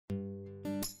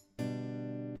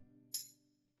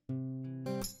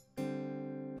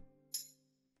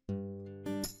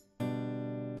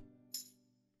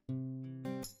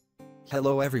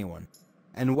Hello everyone,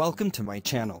 and welcome to my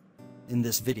channel. In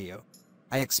this video,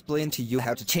 I explain to you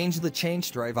how to change the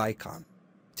Change Drive icon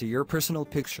to your personal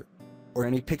picture, or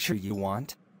any picture you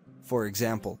want. For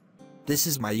example, this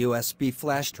is my USB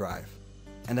flash drive,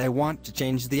 and I want to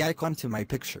change the icon to my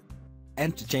picture,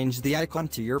 and to change the icon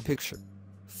to your picture.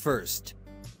 First,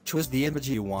 choose the image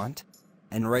you want,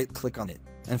 and right-click on it,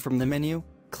 and from the menu,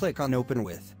 click on Open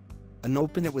With, and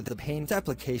open it with the Paint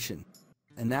application.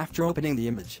 And after opening the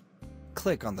image,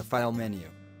 click on the File menu,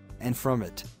 and from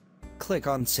it, click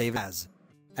on Save As.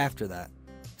 After that,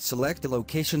 select the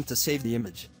location to save the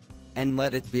image, and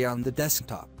let it be on the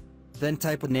desktop. Then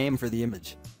type a name for the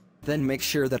image. Then make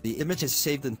sure that the image is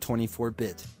saved in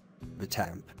 24-bit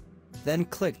temp. Then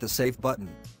click the Save button.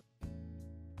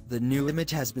 The new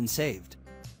image has been saved.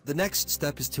 The next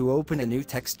step is to open a new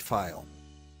text file.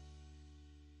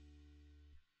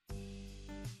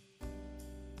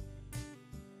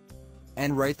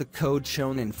 And write the code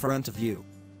shown in front of you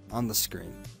on the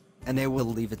screen, and I will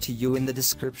leave it to you in the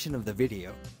description of the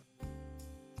video.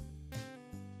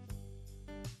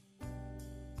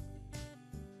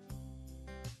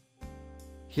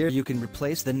 Here you can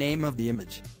replace the name of the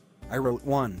image. I wrote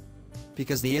 1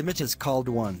 because the image is called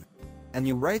 1, and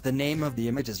you write the name of the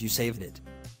image as you saved it.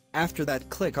 After that,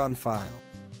 click on File,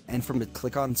 and from it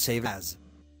click on Save As.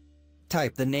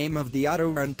 Type the name of the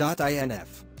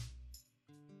autorun.inf.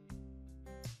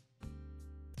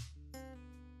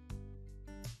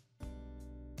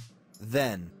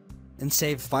 Then, in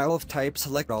Save File of type,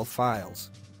 select all files,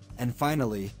 and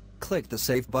finally, click the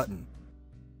Save button.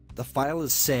 The file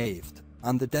is saved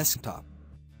on the desktop.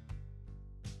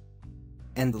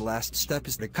 And the last step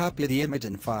is to copy the image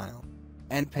and file,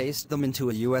 and paste them into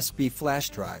a USB flash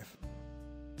drive.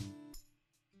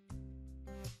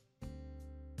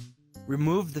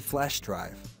 Remove the flash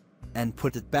drive, and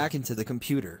put it back into the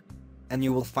computer, and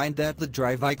you will find that the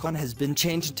drive icon has been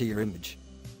changed to your image,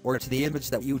 or to the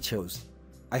image that you chose.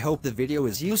 I hope the video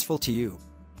is useful to you,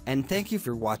 and thank you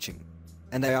for watching.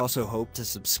 And I also hope to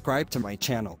subscribe to my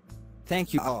channel.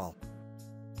 Thank you all.